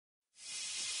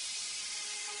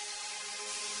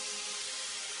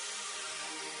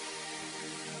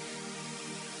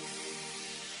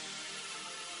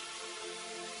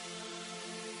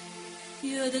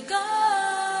You're the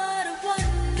God of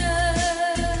wonders.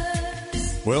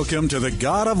 Welcome to the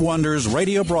God of Wonders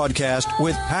radio broadcast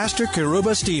with Pastor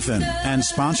Kiruba Stephen and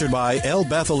sponsored by El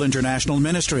Bethel International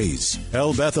Ministries.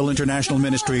 El Bethel International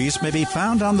Ministries may be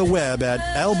found on the web at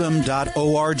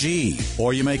album.org,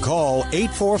 or you may call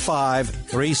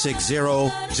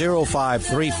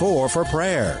 845-360-0534 for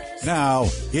prayer. Now,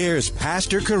 here's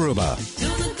Pastor Kiruba.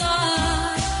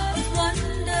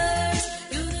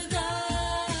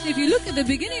 If you look at the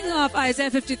beginning of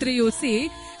Isaiah 53, you'll see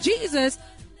Jesus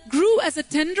grew as a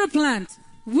tender plant.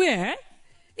 Where?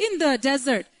 In the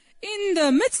desert. In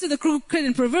the midst of the crooked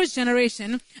and perverse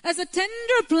generation, as a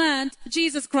tender plant,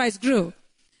 Jesus Christ grew.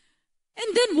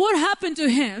 And then what happened to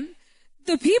him?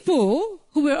 The people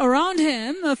who were around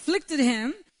him afflicted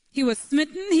him. He was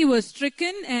smitten, he was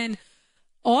stricken, and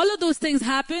all of those things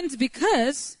happened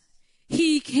because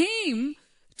he came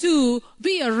to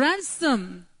be a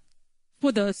ransom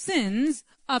for the sins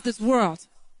of this world.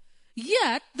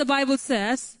 Yet, the Bible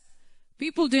says,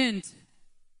 people didn't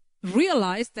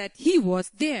realize that he was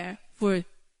there for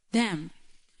them.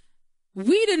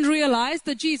 We didn't realize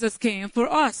that Jesus came for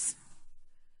us.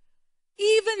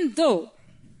 Even though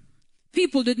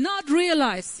people did not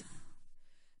realize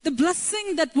the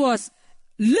blessing that was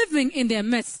living in their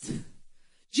midst,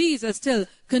 Jesus still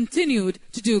continued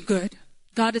to do good.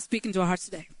 God is speaking to our hearts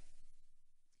today.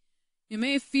 You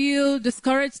may feel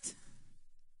discouraged.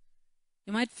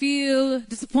 You might feel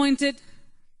disappointed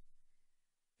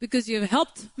because you have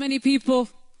helped many people.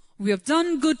 We have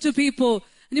done good to people.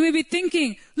 And you may be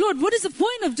thinking, Lord, what is the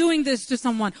point of doing this to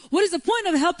someone? What is the point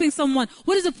of helping someone?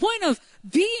 What is the point of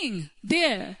being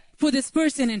there for this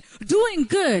person and doing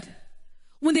good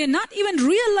when they're not even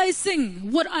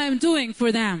realizing what I am doing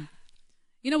for them?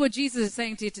 You know what Jesus is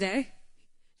saying to you today?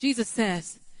 Jesus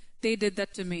says, they did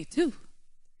that to me too.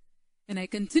 And I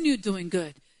continue doing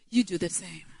good. You do the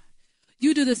same.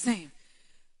 You do the same.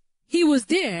 He was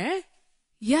there,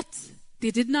 yet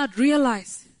they did not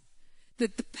realize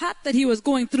that the path that he was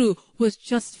going through was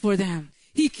just for them.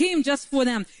 He came just for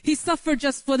them. He suffered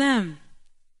just for them.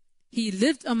 He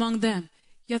lived among them,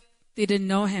 yet they didn't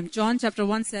know him. John chapter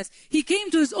 1 says, he came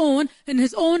to his own, and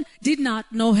his own did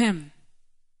not know him.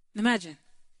 Imagine,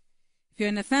 if you're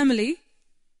in a family,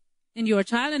 and you're a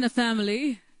child in a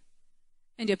family,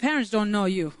 and your parents don't know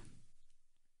you,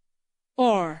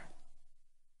 or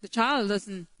the child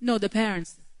doesn't know the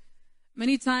parents.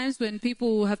 Many times when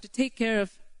people have to take care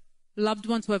of loved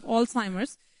ones who have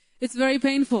Alzheimer's, it's very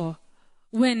painful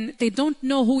when they don't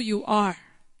know who you are.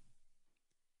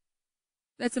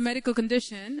 That's a medical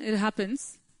condition. It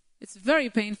happens. It's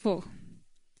very painful.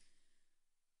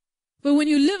 But when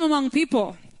you live among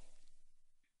people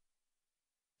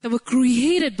that were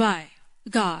created by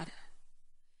God,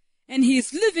 and he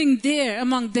is living there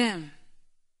among them,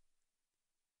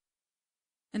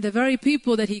 and the very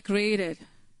people that he created,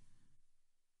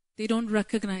 they don't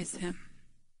recognize him.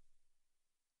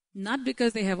 Not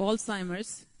because they have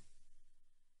Alzheimer's,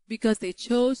 because they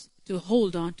chose to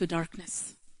hold on to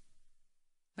darkness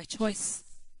by choice.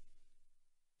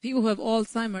 People who have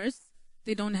Alzheimer's,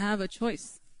 they don't have a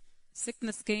choice.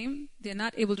 Sickness came, they're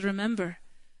not able to remember.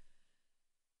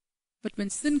 But when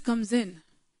sin comes in,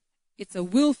 it's a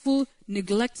willful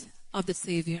neglect of the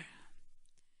Savior.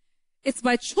 It's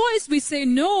by choice we say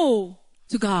no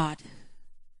to God.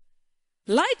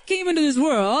 Light came into this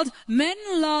world. Men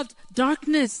loved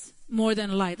darkness more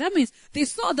than light. That means they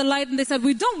saw the light and they said,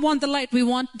 we don't want the light, we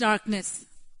want darkness.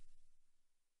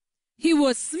 He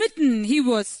was smitten. He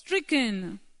was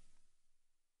stricken.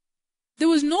 There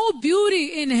was no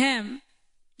beauty in him.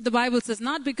 The Bible says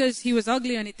not because he was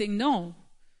ugly or anything. No.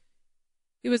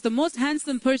 He was the most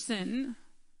handsome person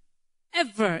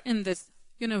ever in this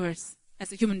universe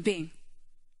as a human being.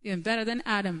 Even better than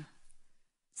Adam,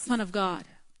 Son of God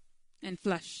and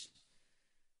flesh.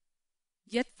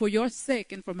 Yet for your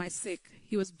sake and for my sake,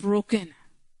 he was broken.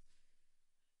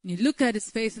 When you look at his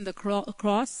face in the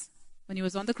cross, when he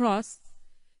was on the cross,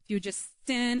 if you just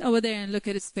stand over there and look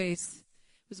at his face,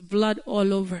 there was blood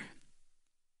all over.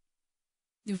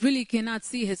 You really cannot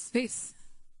see his face.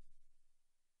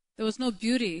 There was no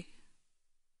beauty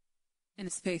in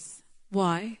his face.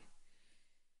 Why?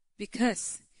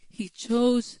 Because he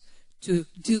chose to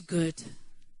do good.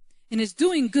 And his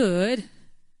doing good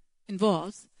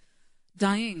involves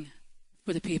dying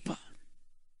for the people.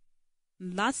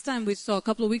 Last time we saw, a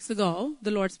couple of weeks ago,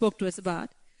 the Lord spoke to us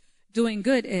about doing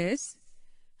good is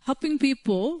helping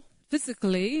people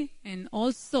physically and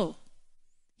also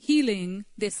healing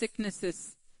their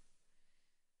sicknesses,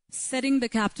 setting the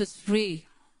captives free.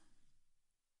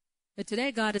 But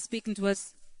today God is speaking to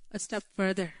us a step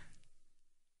further.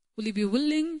 Will you be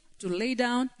willing to lay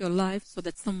down your life so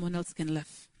that someone else can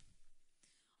live.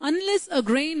 Unless a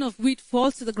grain of wheat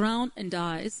falls to the ground and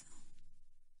dies,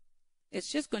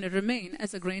 it's just going to remain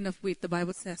as a grain of wheat, the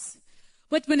Bible says.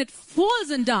 But when it falls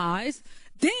and dies,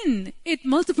 then it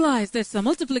multiplies. There's a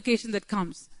multiplication that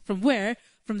comes. From where?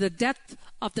 From the death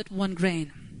of that one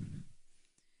grain.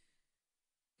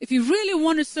 If you really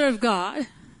want to serve God,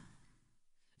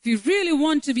 if you really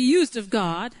want to be used of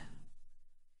God,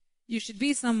 you should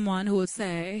be someone who will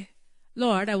say,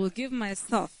 Lord, I will give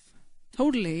myself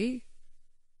totally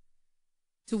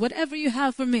to whatever you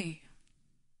have for me,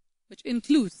 which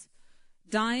includes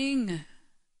dying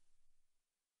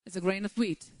as a grain of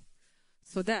wheat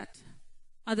so that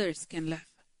others can live.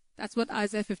 That's what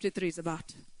Isaiah 53 is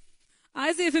about.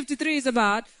 Isaiah 53 is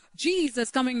about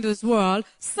Jesus coming to this world,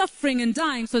 suffering and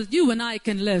dying so that you and I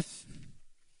can live.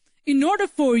 In order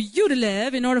for you to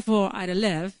live, in order for I to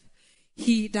live,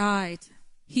 he died.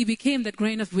 He became that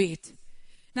grain of wheat.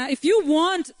 Now, if you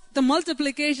want the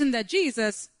multiplication that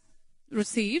Jesus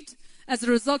received as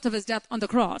a result of his death on the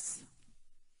cross,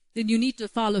 then you need to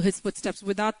follow his footsteps.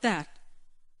 Without that,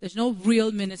 there's no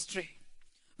real ministry.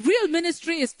 Real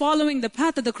ministry is following the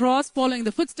path of the cross, following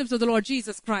the footsteps of the Lord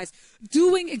Jesus Christ,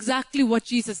 doing exactly what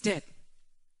Jesus did.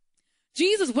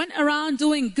 Jesus went around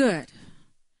doing good.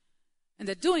 And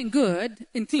that doing good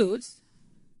includes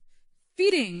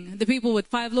feeding the people with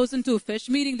 5 loaves and 2 fish,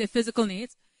 meeting their physical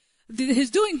needs. His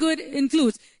doing good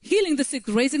includes healing the sick,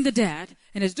 raising the dead.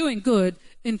 And his doing good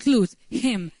includes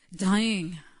him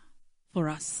dying for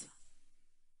us.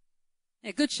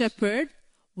 A good shepherd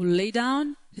will lay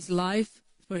down his life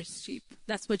for his sheep.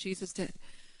 That's what Jesus did.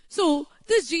 So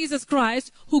this Jesus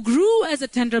Christ, who grew as a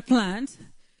tender plant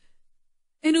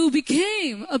and who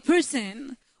became a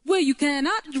person where you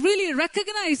cannot really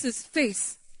recognize his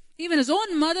face. Even his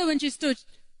own mother, when she stood,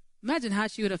 imagine how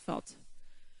she would have felt.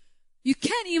 You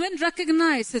can't even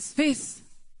recognize his face.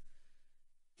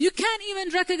 You can't even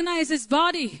recognize his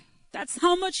body. That's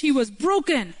how much he was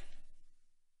broken.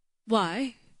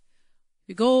 Why?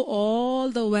 We go all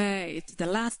the way to the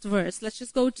last verse. Let's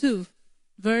just go to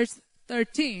verse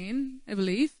 13, I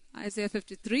believe, Isaiah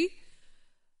 53.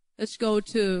 Let's go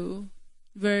to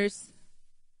verse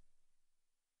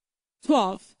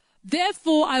 12.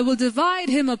 Therefore I will divide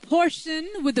him a portion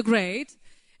with the great,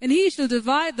 and he shall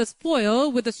divide the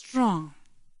spoil with the strong.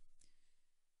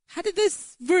 How did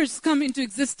this verse come into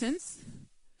existence?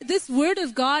 This word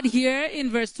of God here in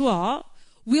verse 12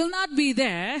 will not be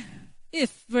there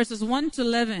if verses 1 to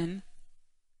 11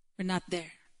 were not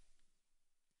there.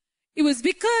 It was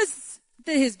because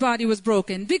that his body was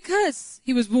broken, because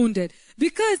he was wounded,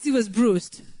 because he was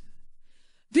bruised,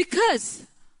 because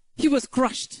he was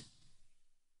crushed.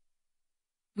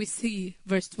 We see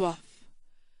verse 12.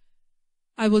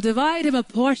 I will divide him a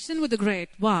portion with the great.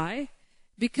 Why?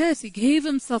 Because he gave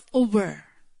himself over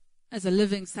as a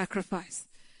living sacrifice.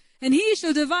 And he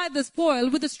shall divide the spoil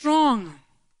with the strong.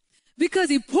 Because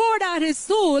he poured out his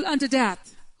soul unto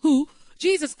death. Who?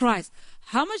 Jesus Christ.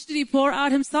 How much did he pour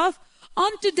out himself?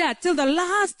 Unto death, till the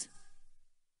last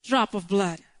drop of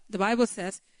blood. The Bible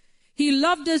says, he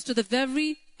loved us to the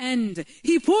very end.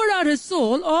 He poured out his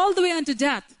soul all the way unto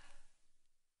death.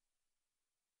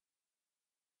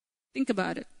 Think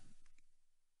about it.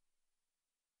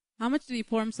 How much did he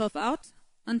pour himself out?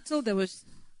 Until there was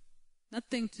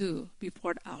nothing to be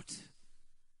poured out.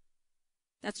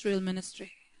 That's real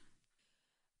ministry.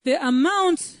 The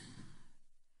amount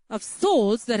of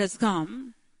souls that has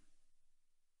come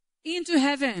into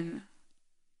heaven,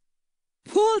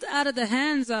 pulled out of the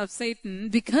hands of Satan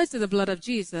because of the blood of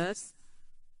Jesus,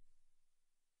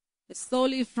 is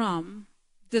solely from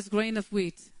this grain of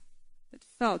wheat that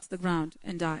fell to the ground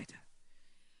and died.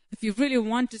 If you really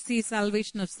want to see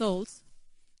salvation of souls,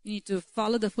 you need to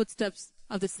follow the footsteps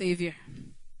of the Savior.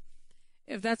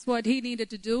 If that's what he needed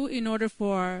to do in order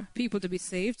for people to be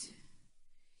saved,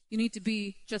 you need to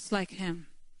be just like him.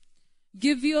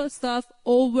 Give yourself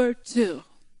over to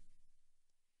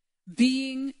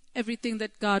being everything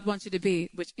that God wants you to be,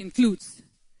 which includes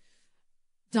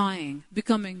dying,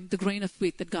 becoming the grain of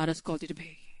wheat that God has called you to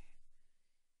be.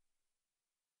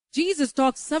 Jesus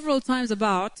talks several times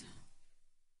about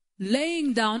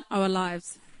laying down our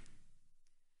lives.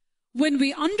 When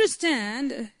we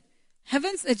understand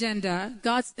heaven's agenda,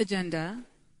 God's agenda,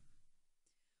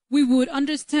 we would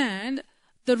understand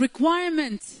the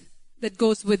requirement that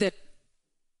goes with it.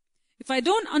 If I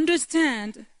don't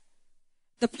understand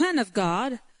the plan of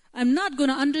God, I'm not going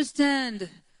to understand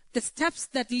the steps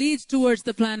that leads towards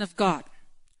the plan of God.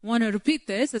 I want to repeat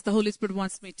this as the Holy Spirit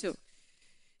wants me to.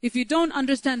 If you don't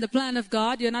understand the plan of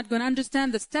God, you're not going to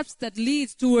understand the steps that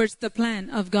leads towards the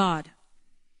plan of God.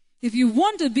 if you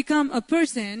want to become a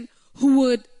person who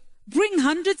would bring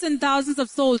hundreds and thousands of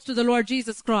souls to the Lord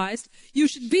Jesus Christ, you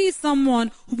should be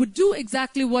someone who would do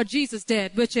exactly what Jesus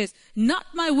did, which is, not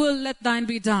my will, let thine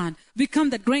be done.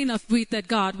 Become that grain of wheat that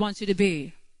God wants you to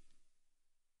be.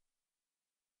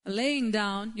 Laying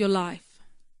down your life.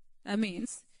 That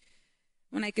means,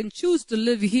 when I can choose to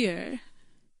live here,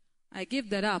 I give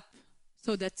that up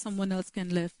so that someone else can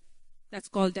live. That's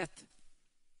called death.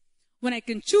 When I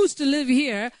can choose to live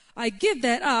here, I give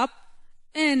that up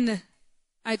and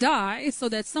I die so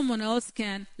that someone else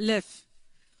can live.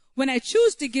 When I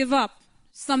choose to give up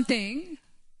something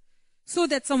so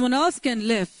that someone else can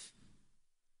live,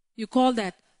 you call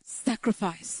that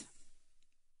sacrifice.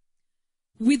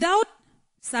 Without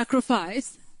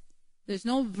sacrifice, there's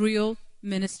no real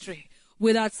ministry.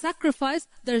 Without sacrifice,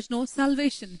 there's no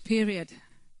salvation, period.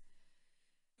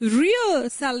 Real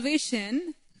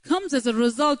salvation comes as a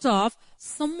result of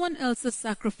someone else's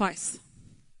sacrifice.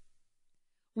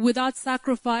 Without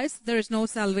sacrifice, there is no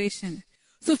salvation.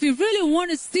 So if you really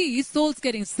want to see souls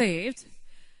getting saved,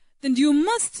 then you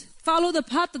must follow the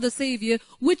path of the Savior,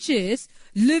 which is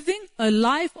living a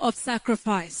life of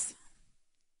sacrifice.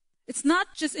 It's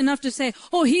not just enough to say,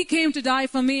 oh, he came to die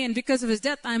for me and because of his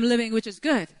death I'm living, which is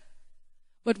good.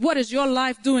 But what is your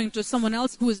life doing to someone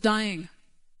else who is dying?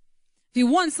 If you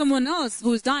want someone else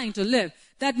who is dying to live,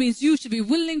 that means you should be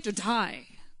willing to die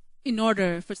in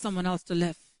order for someone else to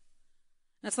live.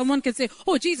 Now someone can say,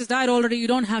 oh, Jesus died already, you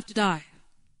don't have to die.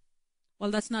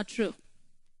 Well, that's not true.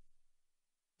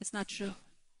 It's not true.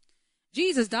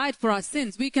 Jesus died for our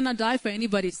sins. We cannot die for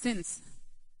anybody's sins.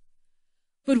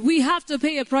 But we have to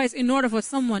pay a price in order for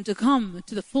someone to come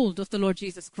to the fold of the Lord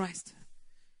Jesus Christ.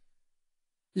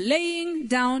 Laying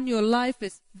down your life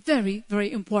is very,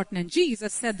 very important. And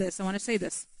Jesus said this. I want to say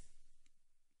this.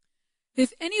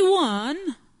 If anyone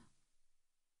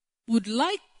would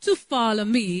like to follow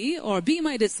me or be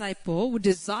my disciple, would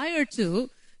desire to,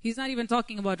 he's not even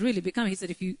talking about really becoming. He said,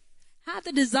 if you have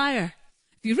the desire,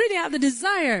 if you really have the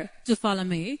desire to follow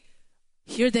me,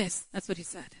 hear this. That's what he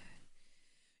said.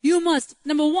 You must,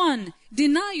 number one,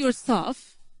 deny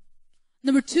yourself.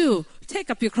 Number two, take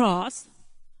up your cross.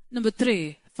 Number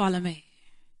three, follow me.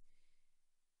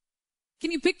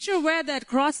 Can you picture where that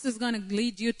cross is going to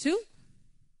lead you to?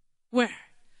 Where?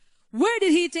 Where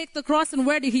did he take the cross and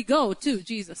where did he go to,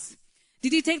 Jesus?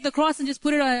 Did he take the cross and just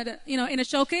put it in a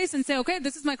showcase and say, okay,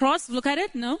 this is my cross, look at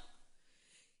it? No.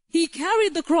 He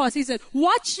carried the cross. He said,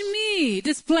 watch me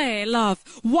display love.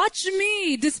 Watch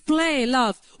me display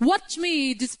love. Watch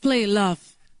me display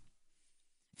love.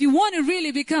 If you want to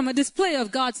really become a display of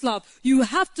God's love, you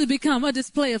have to become a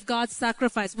display of God's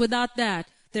sacrifice. Without that,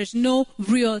 there's no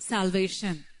real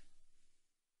salvation.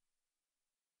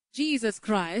 Jesus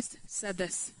Christ said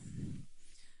this.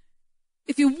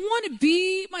 If you want to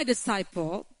be my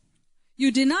disciple,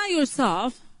 you deny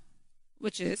yourself,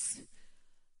 which is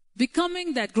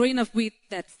becoming that grain of wheat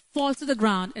that falls to the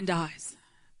ground and dies.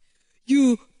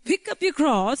 You pick up your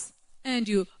cross and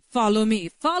you follow me.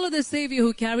 Follow the Savior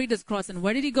who carried his cross. And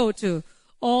where did he go to?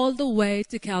 All the way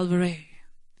to Calvary.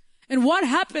 And what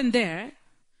happened there?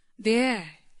 There,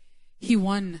 he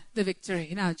won the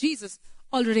victory. Now, Jesus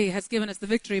already has given us the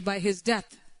victory by his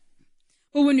death.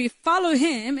 But when we follow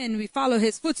him and we follow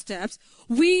his footsteps,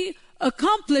 we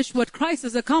accomplish what Christ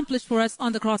has accomplished for us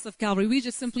on the cross of Calvary. We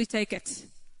just simply take it.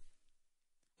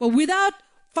 But without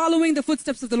following the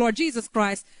footsteps of the Lord Jesus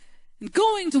Christ and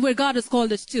going to where God has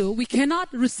called us to, we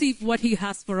cannot receive what he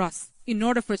has for us in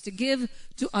order for us to give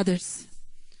to others.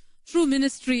 True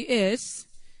ministry is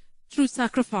true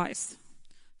sacrifice.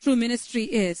 True ministry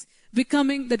is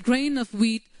becoming the grain of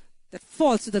wheat that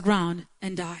falls to the ground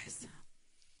and dies.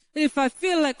 If I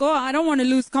feel like, oh, I don't want to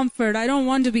lose comfort, I don't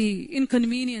want to be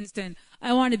inconvenienced, and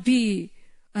I want to be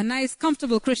a nice,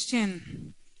 comfortable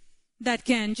Christian that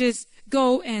can just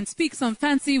go and speak some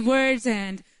fancy words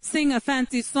and sing a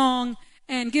fancy song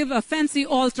and give a fancy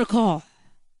altar call.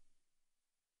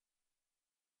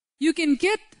 You can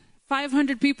get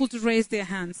 500 people to raise their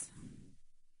hands.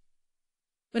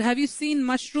 But have you seen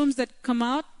mushrooms that come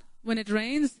out when it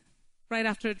rains, right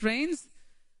after it rains?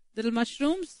 Little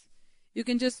mushrooms? You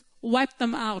can just wipe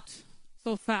them out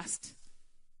so fast.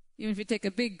 Even if you take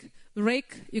a big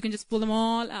rake, you can just pull them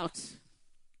all out.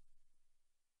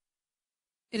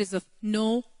 It is of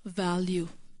no value.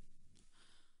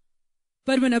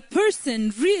 But when a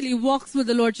person really walks with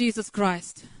the Lord Jesus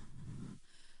Christ,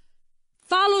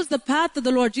 follows the path of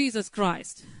the Lord Jesus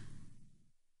Christ,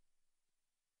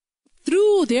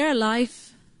 through their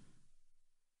life,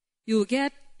 you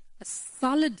get a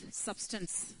solid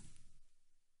substance.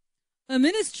 A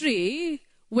ministry,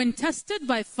 when tested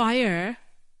by fire,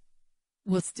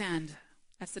 will stand.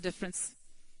 That's the difference.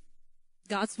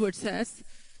 God's word says,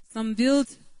 some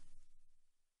build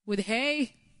with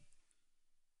hay,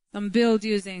 some build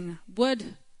using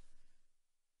wood,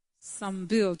 some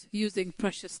build using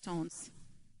precious stones.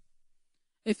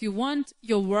 If you want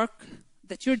your work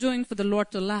that you're doing for the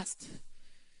Lord to last,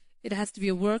 it has to be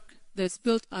a work that's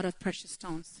built out of precious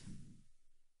stones.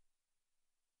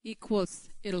 Equals,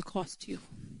 it'll cost you.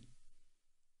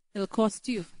 It'll cost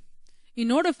you.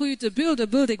 In order for you to build a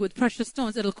building with precious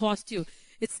stones, it'll cost you.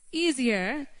 It's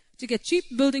easier to get cheap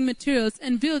building materials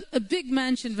and build a big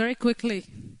mansion very quickly.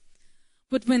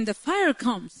 But when the fire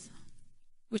comes,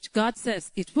 which God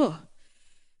says it will,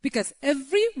 because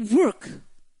every work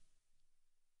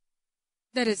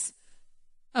that is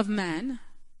of man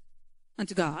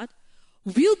unto God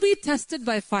will be tested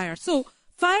by fire. So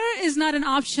fire is not an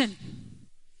option.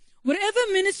 Whatever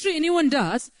ministry anyone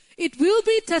does, it will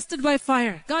be tested by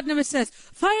fire. God never says,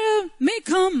 fire may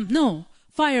come. No,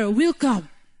 fire will come.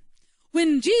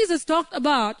 When Jesus talked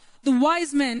about the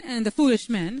wise men and the foolish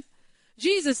men,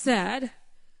 Jesus said,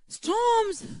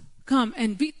 storms come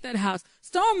and beat that house.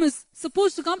 Storm is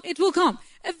supposed to come, it will come.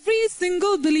 Every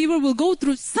single believer will go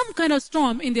through some kind of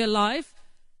storm in their life.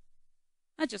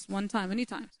 Not just one time, many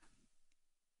times.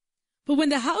 But when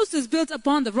the house is built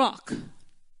upon the rock,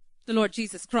 the Lord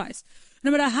Jesus Christ,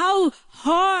 no matter how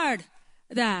hard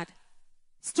that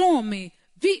storm may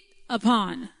beat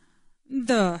upon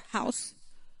the house,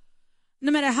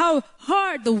 no matter how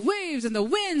hard the waves and the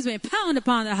winds may pound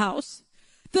upon the house,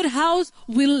 that house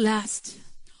will last.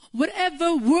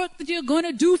 Whatever work that you're going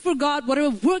to do for God, whatever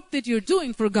work that you're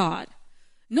doing for God,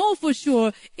 know for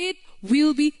sure it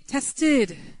will be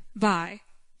tested by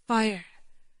fire.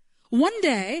 One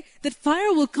day, that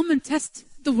fire will come and test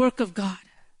the work of God.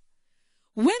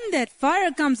 When that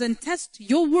fire comes and tests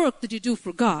your work that you do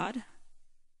for God,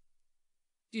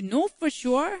 do you know for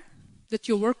sure that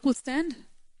your work will stand?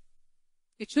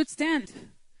 It should stand.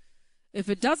 If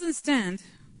it doesn't stand,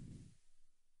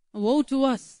 woe to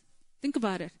us. Think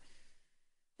about it.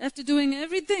 After doing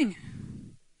everything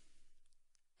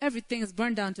is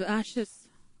burned down to ashes.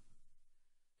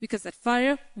 Because that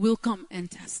fire will come and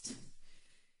test.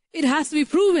 It has to be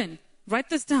proven. Write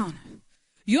this down.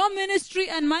 Your ministry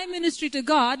and my ministry to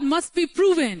God must be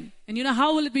proven. And you know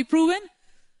how will it be proven?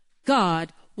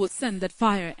 God will send that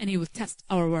fire and He will test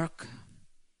our work.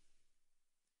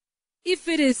 If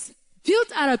it is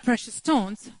built out of precious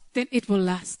stones, then it will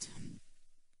last.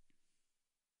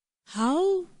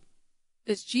 How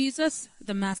is Jesus,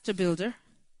 the master builder,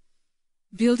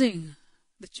 building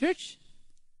the church?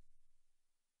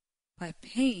 By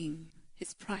paying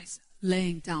His price,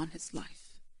 laying down His life.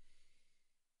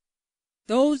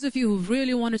 Those of you who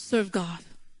really want to serve God,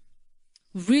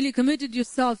 who really committed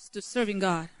yourselves to serving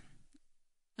God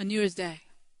on New Year's Day,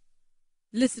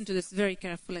 listen to this very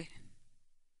carefully.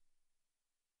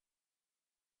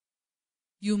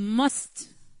 You must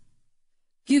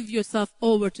give yourself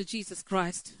over to Jesus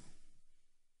Christ,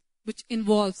 which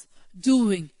involves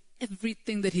doing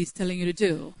everything that He's telling you to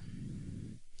do,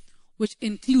 which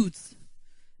includes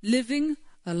living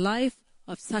a life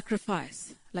of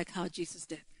sacrifice like how Jesus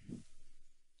did.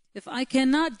 If I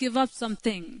cannot give up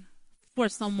something for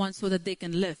someone so that they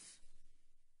can live,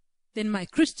 then my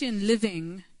Christian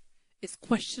living is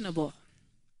questionable.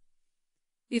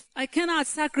 If I cannot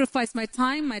sacrifice my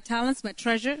time, my talents, my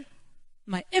treasure,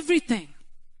 my everything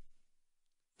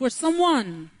for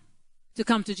someone to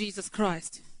come to Jesus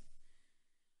Christ,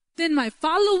 then my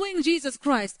following Jesus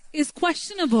Christ is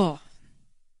questionable.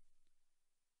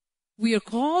 We are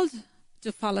called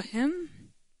to follow Him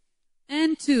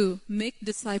and to make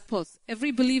disciples.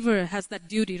 Every believer has that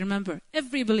duty, remember.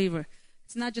 Every believer.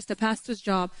 It's not just a pastor's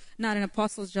job, not an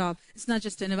apostle's job. It's not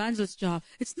just an evangelist's job.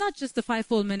 It's not just the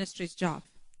fivefold ministry's job.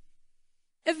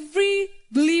 Every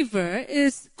believer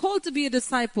is called to be a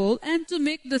disciple and to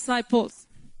make disciples.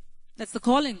 That's the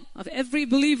calling of every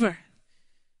believer.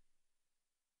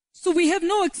 So we have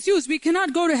no excuse. We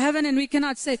cannot go to heaven and we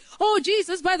cannot say, oh,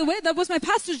 Jesus, by the way, that was my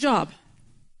pastor's job.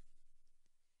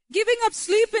 Giving up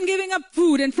sleep and giving up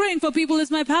food and praying for people is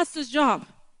my pastor's job.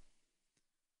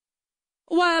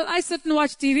 While I sit and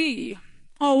watch TV,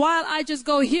 or while I just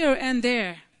go here and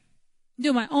there,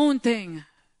 do my own thing.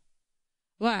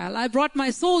 Well, I brought my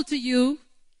soul to you,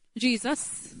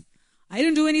 Jesus. I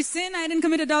didn't do any sin. I didn't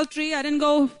commit adultery. I didn't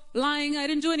go lying. I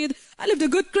didn't do anything. I lived a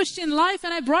good Christian life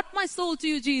and I brought my soul to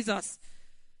you, Jesus.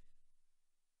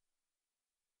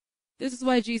 This is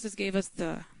why Jesus gave us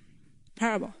the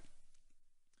parable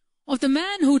of the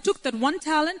man who took that one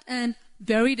talent and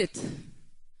buried it.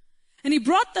 And he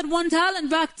brought that one talent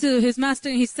back to his master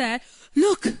and he said,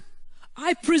 look,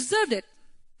 I preserved it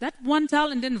That one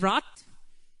talent didn't rot.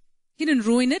 He didn't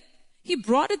ruin it. He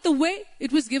brought it the way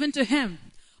it was given to him.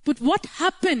 But what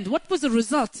happened? What was the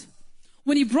result?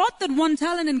 When he brought that one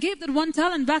talent and gave that one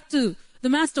talent back to the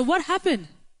master, what happened?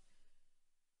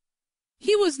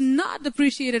 He was not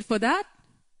appreciated for that.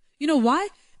 You know why?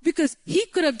 Because he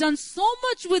could have done so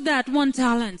much with that one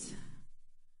talent.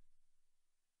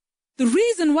 The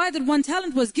reason why that one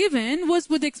talent was given was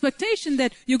with the expectation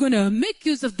that you're going to make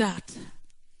use of that.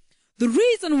 The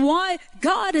reason why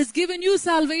God has given you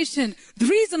salvation, the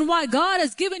reason why God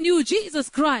has given you Jesus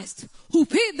Christ, who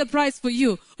paid the price for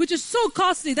you, which is so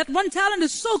costly, that one talent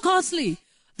is so costly.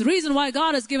 The reason why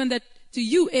God has given that to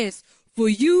you is for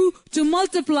you to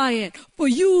multiply it, for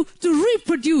you to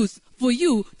reproduce, for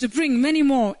you to bring many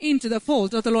more into the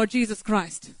fold of the Lord Jesus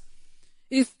Christ.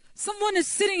 If someone is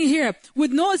sitting here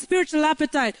with no spiritual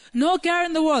appetite, no care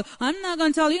in the world, I'm not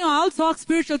going to tell you, I'll talk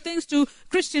spiritual things to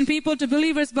Christian people, to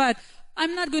believers, but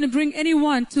I'm not going to bring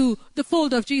anyone to the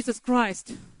fold of Jesus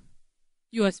Christ.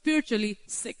 You are spiritually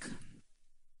sick.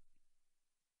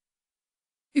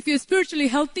 If you're spiritually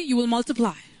healthy, you will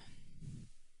multiply.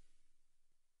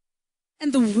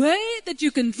 And the way that you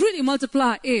can really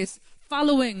multiply is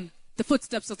following the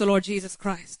footsteps of the Lord Jesus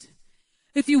Christ.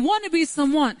 If you want to be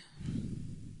someone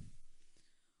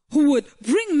who would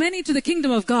bring many to the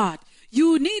kingdom of God,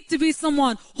 you need to be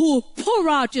someone who will pour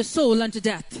out your soul unto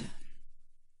death.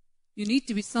 You need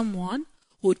to be someone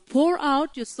who would pour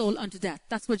out your soul unto death.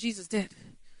 That's what Jesus did.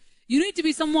 You need to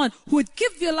be someone who would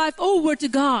give your life over to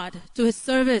God, to His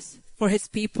service for His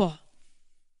people.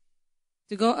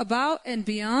 To go above and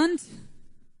beyond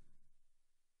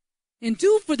and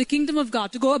do for the kingdom of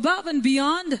God. To go above and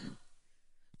beyond,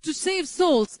 to save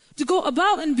souls. To go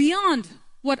above and beyond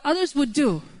what others would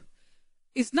do.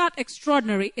 It's not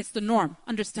extraordinary, it's the norm.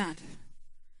 Understand?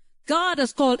 God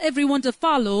has called everyone to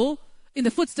follow in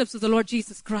the footsteps of the Lord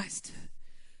Jesus Christ.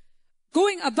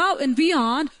 Going above and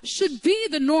beyond should be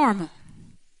the norm.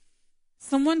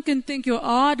 Someone can think you're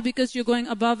odd because you're going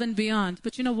above and beyond.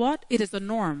 But you know what? It is the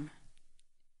norm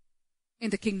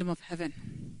in the kingdom of heaven.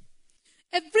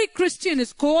 Every Christian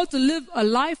is called to live a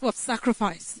life of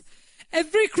sacrifice.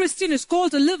 Every Christian is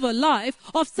called to live a life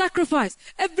of sacrifice.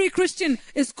 Every Christian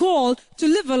is called to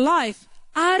live a life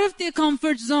out of their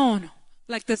comfort zone,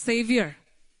 like the Savior.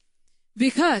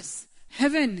 Because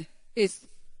heaven is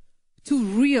too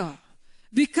real.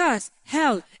 Because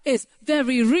hell is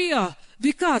very real.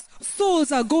 Because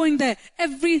souls are going there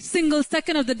every single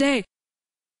second of the day.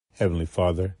 Heavenly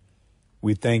Father,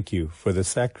 we thank you for the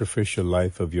sacrificial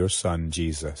life of your Son,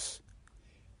 Jesus.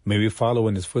 May we follow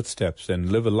in his footsteps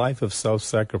and live a life of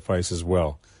self-sacrifice as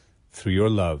well, through your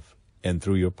love and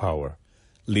through your power,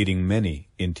 leading many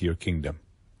into your kingdom.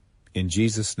 In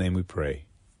Jesus' name we pray.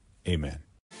 Amen.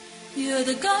 You're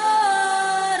the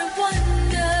God of wonders.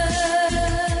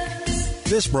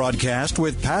 This broadcast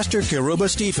with Pastor Kiruba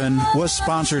Stephen was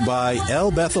sponsored by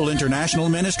El Bethel International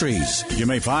Ministries. You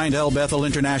may find El Bethel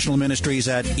International Ministries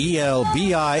at elbim.org.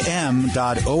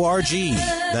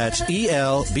 That's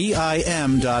elbim.org.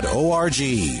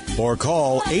 Or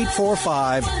call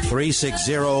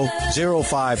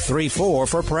 845-360-0534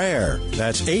 for prayer.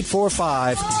 That's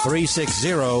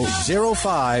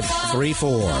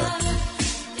 845-360-0534.